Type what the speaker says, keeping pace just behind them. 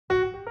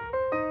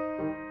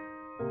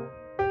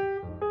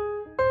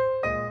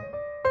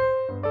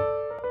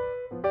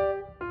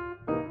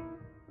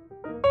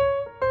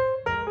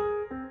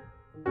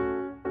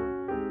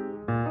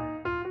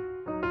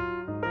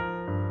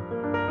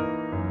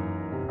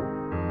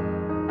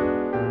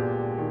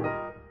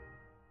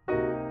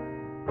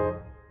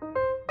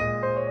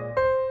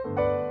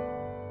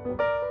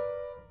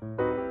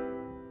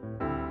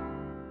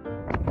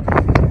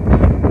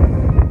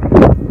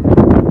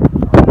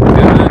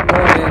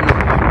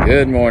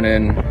Good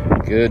morning.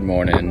 Good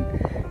morning.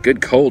 Good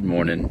cold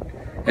morning.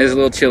 It's a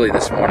little chilly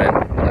this morning.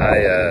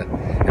 I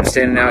am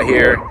standing out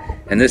here,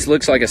 and this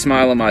looks like a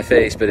smile on my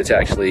face, but it's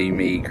actually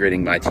me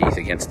gritting my teeth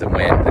against the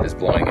wind that is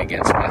blowing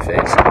against my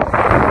face.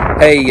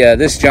 Hey,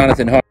 this is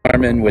Jonathan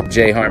Harmon with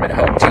J. Harmon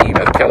Home Team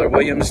of Keller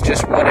Williams.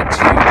 Just wanted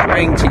to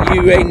bring to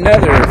you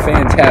another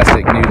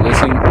fantastic new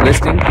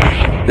listing.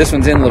 This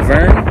one's in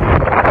Laverne.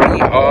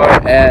 We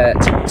are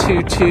at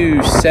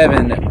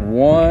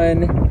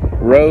 2271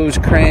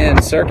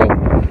 Rosecran Circle.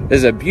 This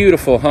is a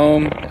beautiful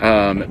home,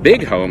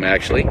 big home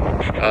actually,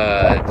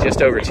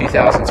 just over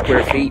 2,000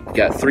 square feet.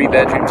 Got 3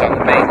 bedrooms on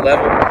the main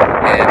level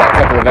and a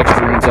couple of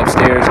extra rooms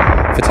upstairs.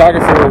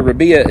 Photographer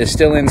Rabia is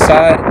still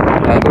inside,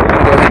 but we're going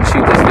to go ahead and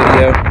shoot this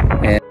video.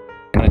 And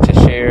I wanted to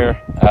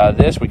share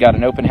this. We got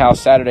an open house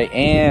Saturday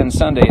and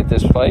Sunday at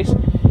this place.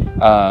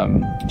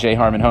 J.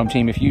 Harmon Home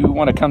Team. If you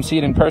want to come see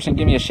it in person,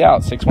 give me a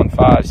shout,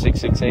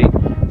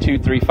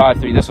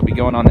 615-668-2353. This will be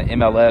going on the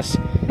MLS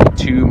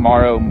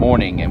tomorrow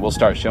morning, and we'll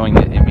start showing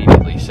it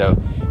immediately. So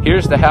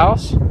here's the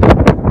house.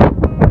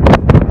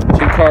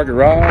 2-car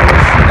garage,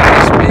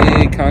 nice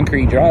big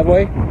concrete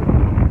driveway.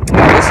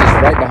 This is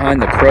right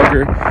behind the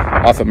Kroger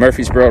off of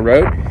Murfreesboro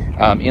Road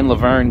in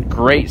Laverne.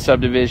 Great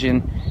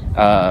subdivision,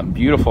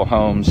 beautiful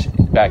homes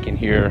back in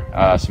here.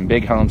 Some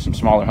big homes, some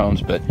smaller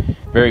homes, but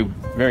very,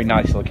 very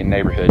nice looking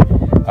neighborhood.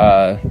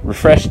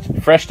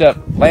 Freshed up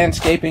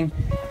landscaping,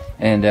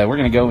 and we're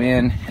going to go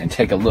in and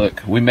take a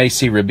look. We may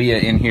see Rabia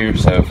in here,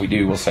 so if we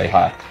do, we'll say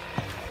hi.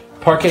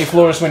 Parquet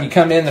floors when you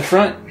come in the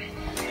front.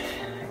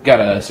 Got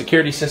a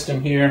security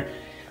system here.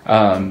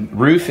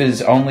 Roof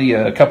is only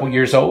a couple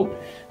years old.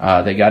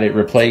 They got it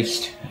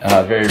replaced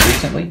very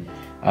recently.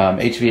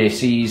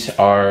 HVACs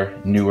are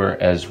newer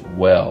as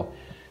well.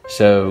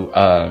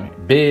 So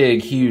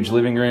big, huge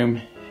living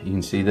room. You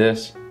can see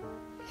this.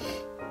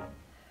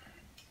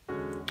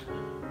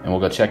 And we'll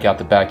go check out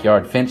the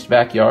backyard, fenced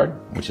backyard,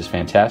 which is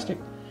fantastic.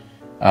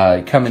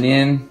 Coming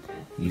in,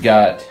 you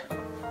got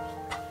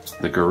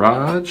the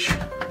garage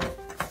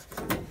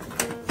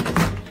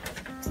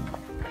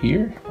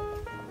here.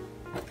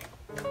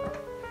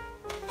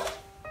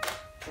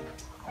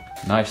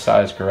 Nice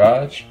sized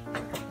garage.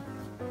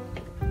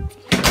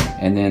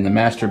 And then the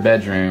master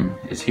bedroom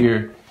is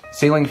here.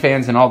 Ceiling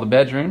fans in all the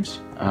bedrooms,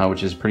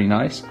 which is pretty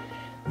nice.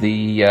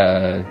 The,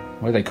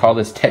 what do they call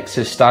this,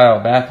 Texas style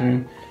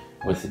bathroom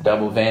with the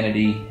double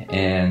vanity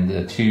and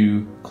the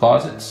 2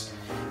 closets.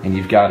 And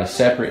you've got a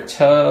separate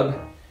tub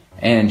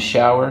and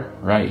shower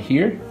right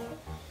here.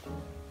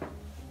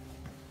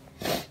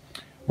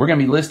 We're going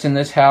to be listing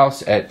this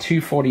house at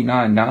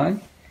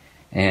 $249,900.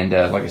 And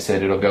like I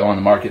said, it'll go on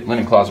the market.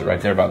 Linen closet right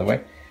there, by the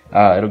way.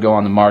 It'll go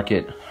on the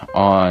market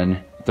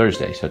on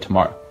Thursday, so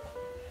tomorrow.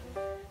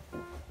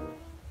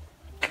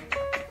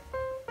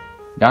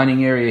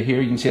 Dining area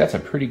here, you can see that's a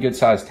pretty good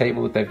sized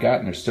table that they've got,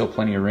 and there's still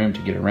plenty of room to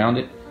get around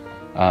it.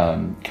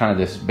 Kind of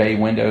this bay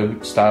window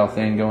style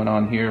thing going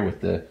on here with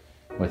the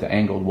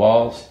angled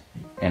walls,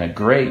 and a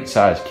great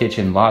sized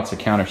kitchen, lots of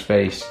counter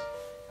space.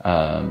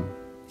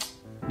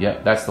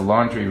 Yep, that's the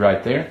laundry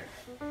right there,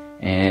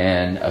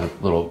 and a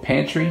little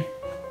pantry.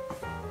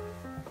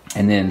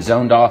 And then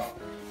zoned off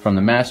from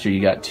the master,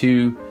 you got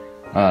the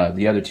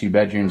other 2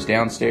 bedrooms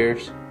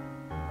downstairs,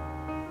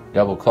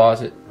 double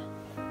closet,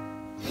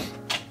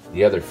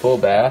 the other full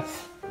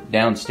bath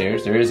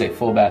downstairs. There is a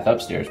full bath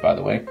upstairs, by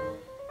the way.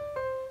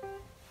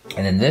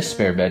 And then this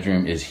spare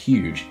bedroom is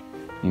huge.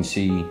 You can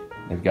see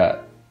they've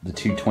got the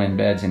 2 twin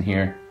beds in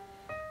here.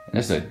 And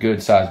this is a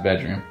good sized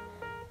bedroom.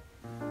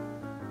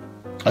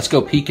 Let's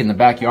go peek in the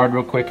backyard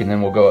real quick, and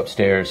then we'll go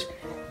upstairs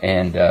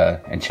and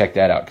check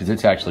that out, because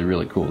it's actually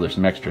really cool. There's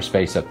some extra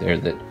space up there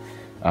that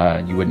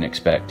you wouldn't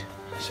expect.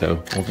 So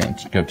we're going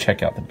to go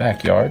check out the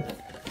backyard.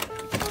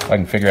 If I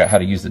can figure out how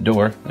to use the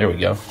door. There we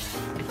go.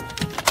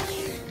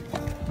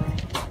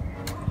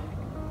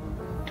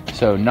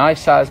 So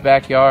nice sized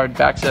backyard,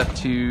 backs up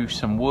to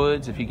some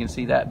woods, if you can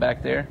see that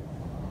back there.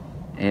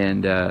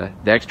 And the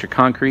extra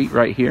concrete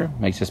right here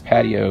makes this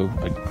patio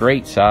a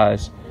great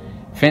size.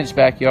 Fenced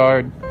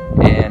backyard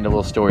and a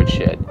little storage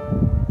shed.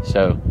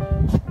 So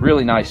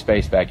really nice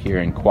space back here,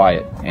 and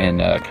quiet, and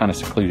kind of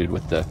secluded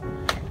with the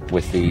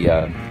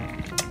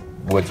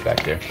woods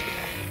back there.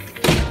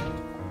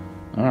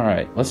 All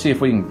right, let's see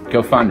if we can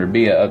go find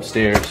Rabia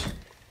upstairs,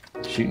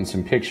 shooting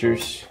some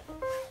pictures.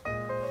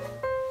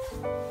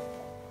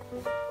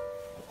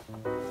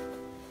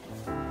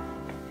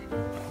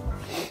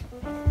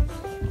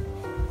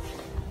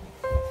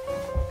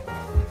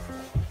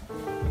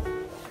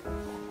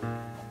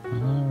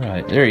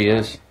 There he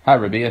is. Hi,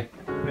 Rabia.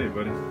 Hey,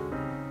 buddy.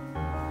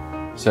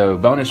 So,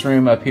 bonus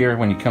room up here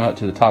when you come up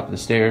to the top of the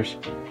stairs.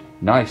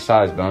 Nice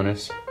size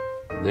bonus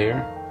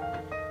there.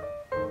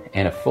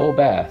 And a full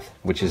bath,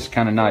 which is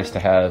kind of nice to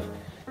have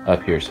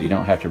up here, so you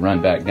don't have to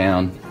run back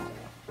down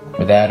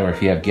for that, or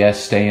if you have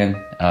guests staying,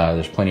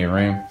 there's plenty of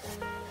room.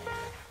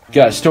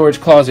 Got a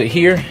storage closet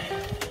here.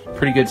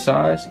 Pretty good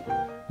size.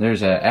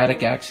 There's an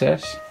attic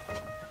access.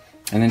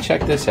 And then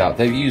check this out.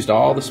 They've used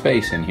all the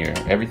space in here,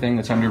 everything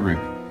that's under roof.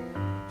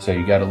 So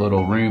you got a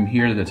little room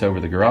here that's over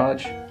the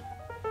garage.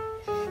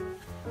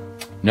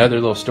 Another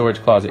little storage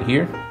closet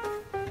here.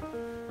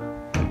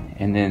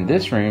 And then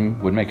this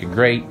room would make a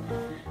great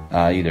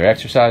either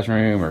exercise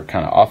room or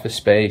kind of office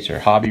space or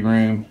hobby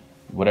room,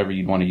 whatever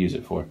you'd want to use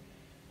it for.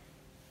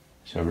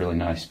 So really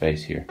nice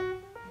space here.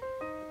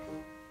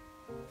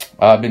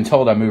 I've been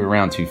told I move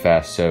around too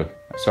fast, so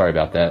sorry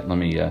about that. Let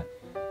me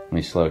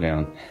slow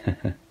down.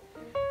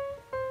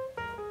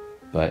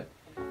 But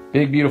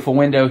big beautiful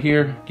window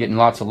here, getting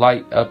lots of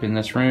light up in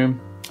this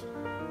room,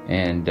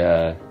 and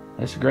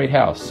it's a great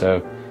house.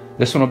 So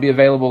this one will be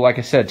available, like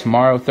I said,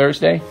 tomorrow,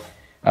 Thursday.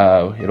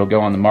 It'll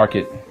go on the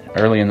market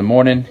early in the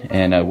morning,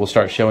 and we'll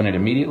start showing it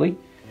immediately.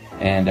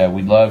 And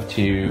we'd love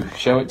to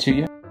show it to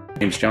you. My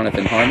name's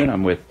Jonathan Harmon.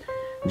 I'm with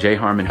J.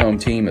 Harmon Home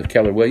Team of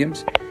Keller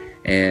Williams.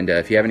 And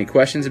if you have any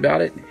questions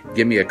about it,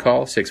 give me a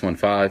call,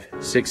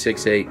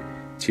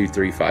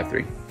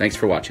 615-668-2353. Thanks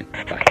for watching.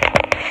 Bye.